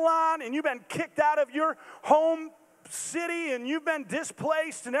Babylon and you've been kicked out of your home city and you've been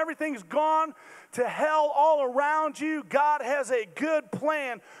displaced and everything's gone to hell all around you, God has a good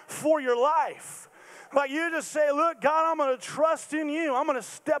plan for your life. Like you just say, look, God, I'm going to trust in you. I'm going to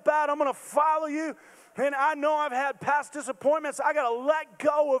step out. I'm going to follow you. And I know I've had past disappointments. I got to let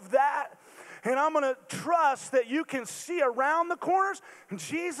go of that. And I'm going to trust that you can see around the corners. And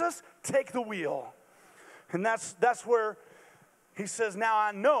Jesus, take the wheel. And that's where he says, now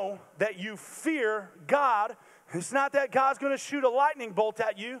I know that you fear God. It's not that God's going to shoot a lightning bolt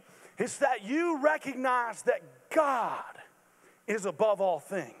at you. It's that you recognize that God is above all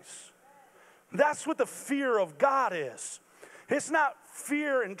things. That's what the fear of God is. It's not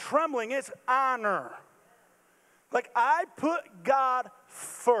fear and trembling, it's honor. Like, I put God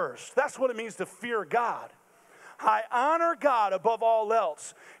first. That's what it means to fear God. I honor God above all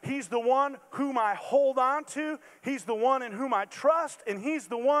else. He's the one whom I hold on to. He's the one in whom I trust, and he's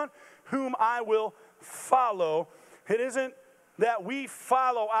the one whom I will follow. It isn't that we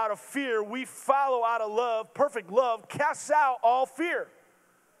follow out of fear. We follow out of love. Perfect love casts out all fear.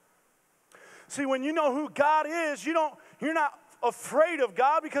 See, when you know who God is, you're not afraid of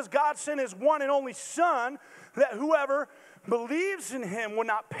God, because God sent his one and only Son, that whoever believes in him will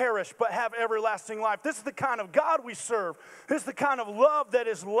not perish but have everlasting life. This is the kind of God we serve. This is the kind of love that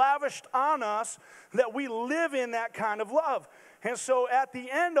is lavished on us, that we live in that kind of love. And so at the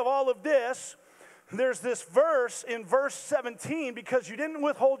end of all of this, there's this verse in verse 17, because you didn't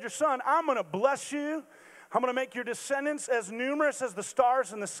withhold your son, I'm going to bless you. I'm going to make your descendants as numerous as the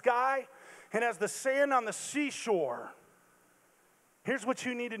stars in the sky and as the sand on the seashore. Here's what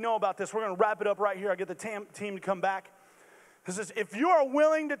you need to know about this. We're going to wrap it up right here. I get the team to come back. This is, if you are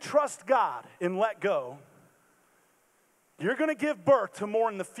willing to trust God and let go, you're going to give birth to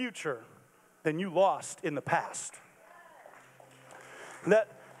more in the future than you lost in the past. That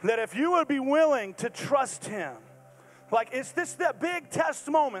if you would be willing to trust him, like it's this that big test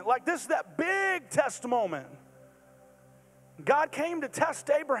moment, like this that big test moment. God came to test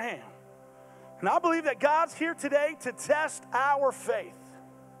Abraham. And I believe that God's here today to test our faith.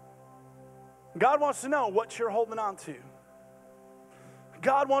 God wants to know what you're holding on to.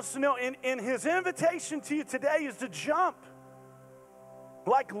 God wants to know, and his invitation to you today is to jump.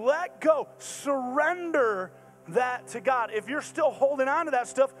 Like, let go. Surrender that to God. If you're still holding on to that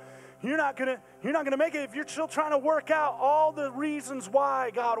stuff, you're not gonna make it. If you're still trying to work out all the reasons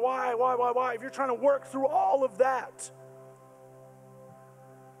why, God, why? If you're trying to work through all of that,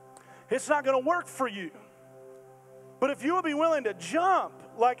 it's not going to work for you. But if you will be willing to jump,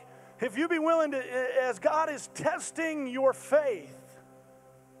 like if you be willing to, as God is testing your faith,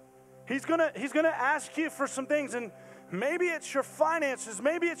 He's gonna ask you for some things, and maybe it's your finances,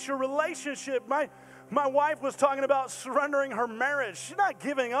 maybe it's your relationship. My wife was talking about surrendering her marriage. She's not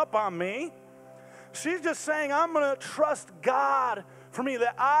giving up on me. She's just saying, I'm going to trust God for me,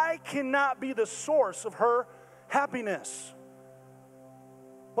 that I cannot be the source of her happiness.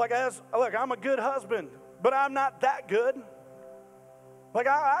 Look, I'm a good husband, but I'm not that good. Like,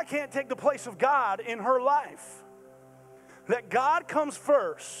 I can't take the place of God in her life. That God comes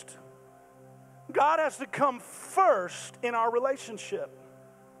first. God has to come first in our relationship.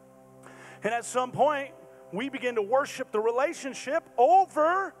 And at some point, we begin to worship the relationship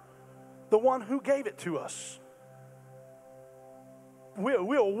over the one who gave it to us.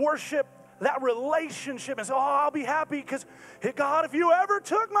 We'll worship that relationship and say, oh, I'll be happy because, hey, God, if you ever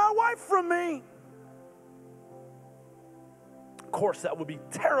took my wife from me. Of course, that would be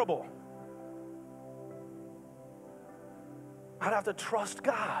terrible. I'd have to trust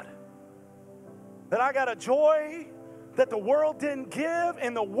God. That I got a joy that the world didn't give,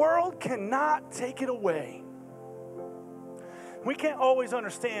 and the world cannot take it away. We can't always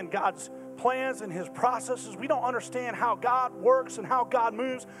understand God's plans and his processes. We don't understand how God works and how God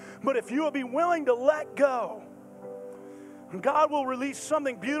moves. But if you will be willing to let go, God will release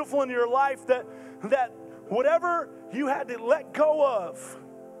something beautiful into your life that whatever you had to let go of,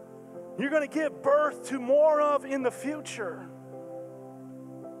 you're going to give birth to more of in the future.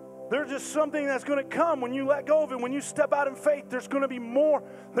 There's just something that's going to come when you let go of it. When you step out in faith, there's going to be more.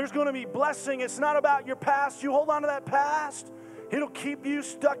 There's going to be blessing. It's not about your past. You hold on to that past, it'll keep you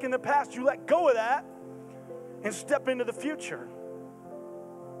stuck in the past. You let go of that and step into the future.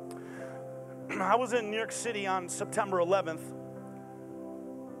 I was in New York City on September 11th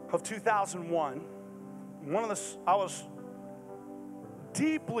of 2001. I was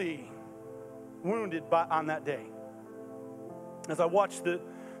deeply wounded on that day as I watched the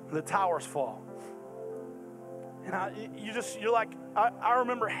towers fall. And I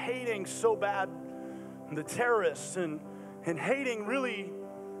remember hating so bad the terrorists and hating really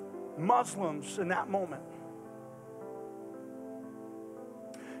Muslims in that moment.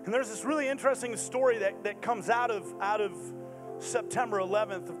 And there's this really interesting story that comes out of September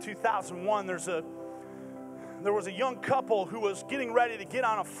 11th of 2001. There was a young couple who was getting ready to get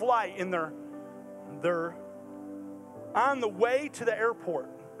on a flight, and they're on the way to the airport,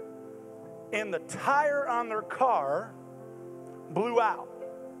 and the tire on their car blew out.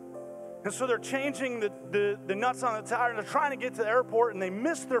 And so they're changing the nuts on the tire, and they're trying to get to the airport, and they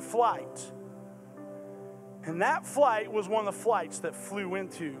missed their flight. And that flight was one of the flights that flew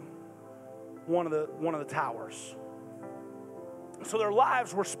into one of the towers. So their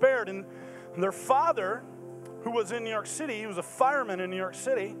lives were spared, and their father, who was in New York City, he was a fireman in New York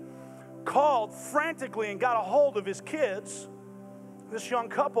City, called frantically and got a hold of his kids, this young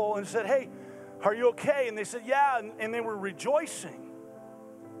couple, and said, hey, are you okay? And they said, yeah, and they were rejoicing.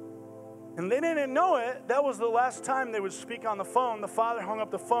 And they didn't know it. That was the last time they would speak on the phone. The father hung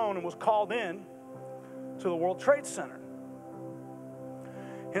up the phone and was called in to the World Trade Center.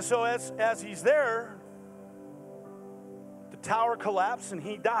 And so as he's there, the tower collapsed and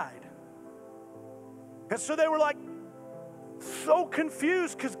he died. And so they were like so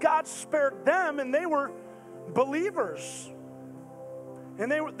confused because God spared them, and they were believers.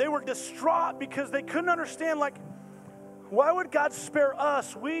 And they were distraught because they couldn't understand, like, why would God spare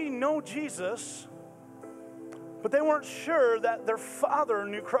us? We know Jesus. But they weren't sure that their father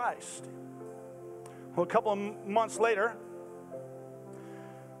knew Christ. Well, a couple of months later,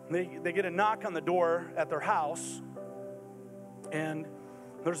 they get a knock on the door at their house, and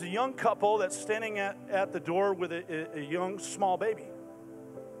there's a young couple that's standing at the door with a young, small baby.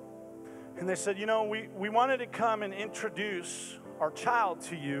 And they said, we wanted to come and introduce our child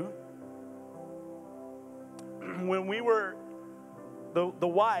to you. When we were, the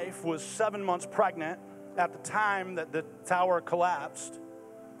wife was 7 months pregnant at the time that the tower collapsed.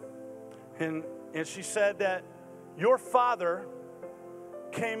 And she said that your father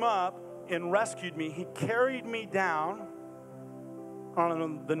came up and rescued me. He carried me down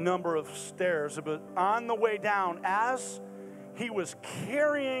on the number of stairs, but on the way down, as he was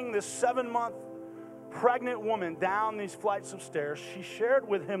carrying this 7-month pregnant woman down these flights of stairs, she shared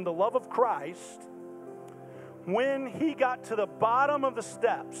with him the love of Christ. When he got to the bottom of the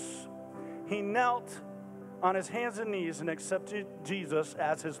steps, he knelt on his hands and knees and accepted Jesus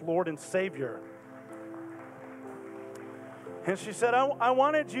as his Lord and Savior. And she said, I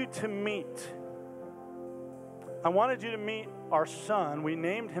wanted you to meet our son. We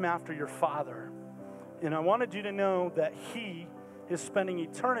named him after your father. And I wanted you to know that he is spending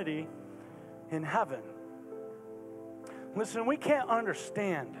eternity in heaven. Listen, we can't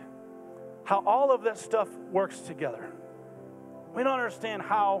understand how all of that stuff works together. We don't understand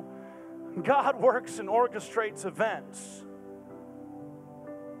how God works and orchestrates events.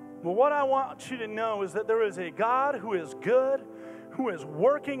 But what I want you to know is that there is a God who is good, who is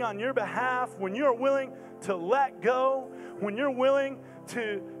working on your behalf when you're willing to let go, when you're willing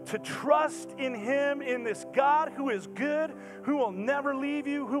to trust in him, in this God who is good, who will never leave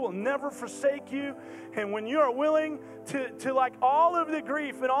you, who will never forsake you. And when you are willing to like all of the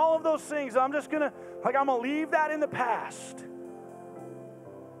grief and all of those things, I'm going to leave that in the past.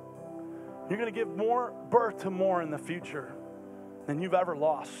 You're going to give more birth to more in the future than you've ever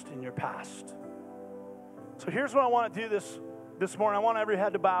lost in your past. So here's what I want to do this morning. I want every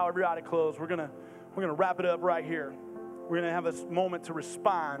head to bow, every eye to close. We're going to wrap it up right here. We're going to have this moment to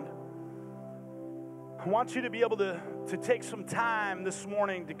respond. I want you to be able to take some time this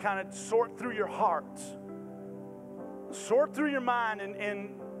morning to kind of sort through your heart, sort through your mind,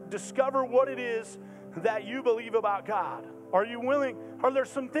 and discover what it is that you believe about God. Are you willing? Are there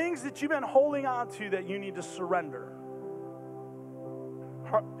some things that you've been holding on to that you need to surrender?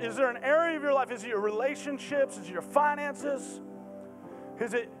 Is there an area of your life? Is it your relationships? Is it your finances?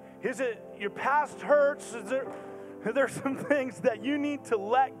 Is it your past hurts? Are there some things that you need to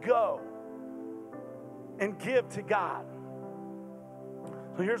let go and give to God?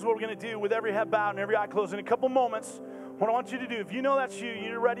 So here's what we're going to do with every head bowed and every eye closed. In a couple moments, what I want you to do, if you know that's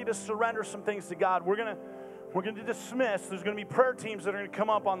you're ready to surrender some things to God, we're going to dismiss. There's going to be prayer teams that are going to come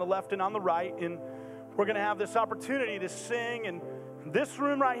up on the left and on the right, and we're going to have this opportunity to sing. And this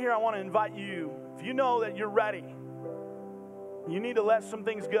room right here, I want to invite you, if you know that you're ready, you need to let some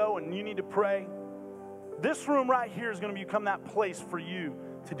things go and you need to pray, this room right here is going to become that place for you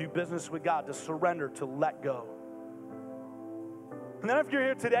to do business with God, to surrender, to let go. And then if you're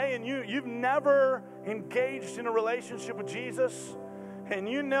here today and you've never engaged in a relationship with Jesus, and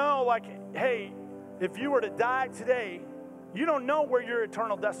you know, like, hey, if you were to die today, you don't know where your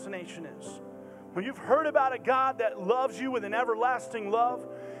eternal destination is. Well, you've heard about a God that loves you with an everlasting love,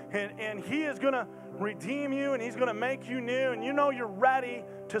 and he is going to redeem you, and he's going to make you new, and you know you're ready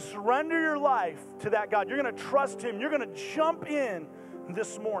to surrender your life to that God. You're going to trust him. You're going to jump in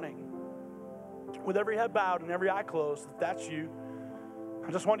this morning with every head bowed and every eye closed. If that's you,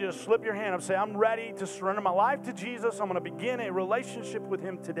 I just want you to slip your hand up and say, I'm ready to surrender my life to Jesus. I'm going to begin a relationship with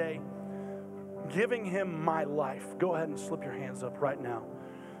him today, giving him my life. Go ahead and slip your hands up right now,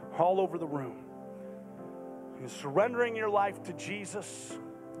 all over the room. You're surrendering your life to Jesus,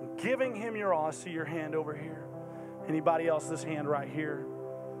 giving him your all. I see your hand over here. Anybody else, this hand right here?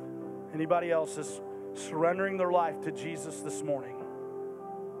 Anybody else is surrendering their life to Jesus this morning?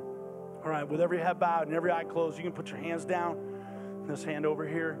 All right, with every head bowed and every eye closed, you can put your hands down. This hand over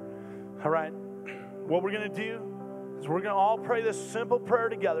here. All right, what we're going to do is we're going to all pray this simple prayer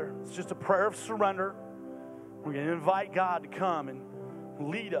together. It's just a prayer of surrender. We're going to invite God to come and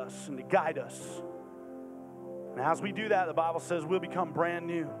lead us and to guide us. And as we do that, the Bible says we'll become brand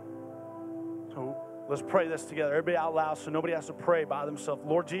new. So let's pray this together. Everybody out loud so nobody has to pray by themselves.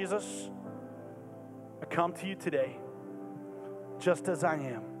 Lord Jesus, I come to you today just as I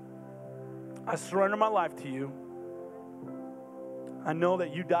am. I surrender my life to you. I know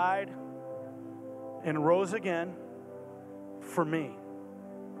that you died and rose again for me.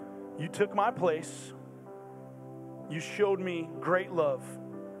 You took my place. You showed me great love.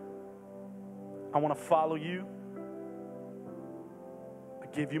 I want to follow you. I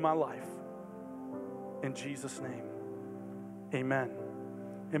give you my life. In Jesus' name, amen.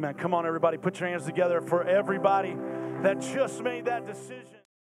 Amen. Come on, everybody, put your hands together for everybody that just made that decision.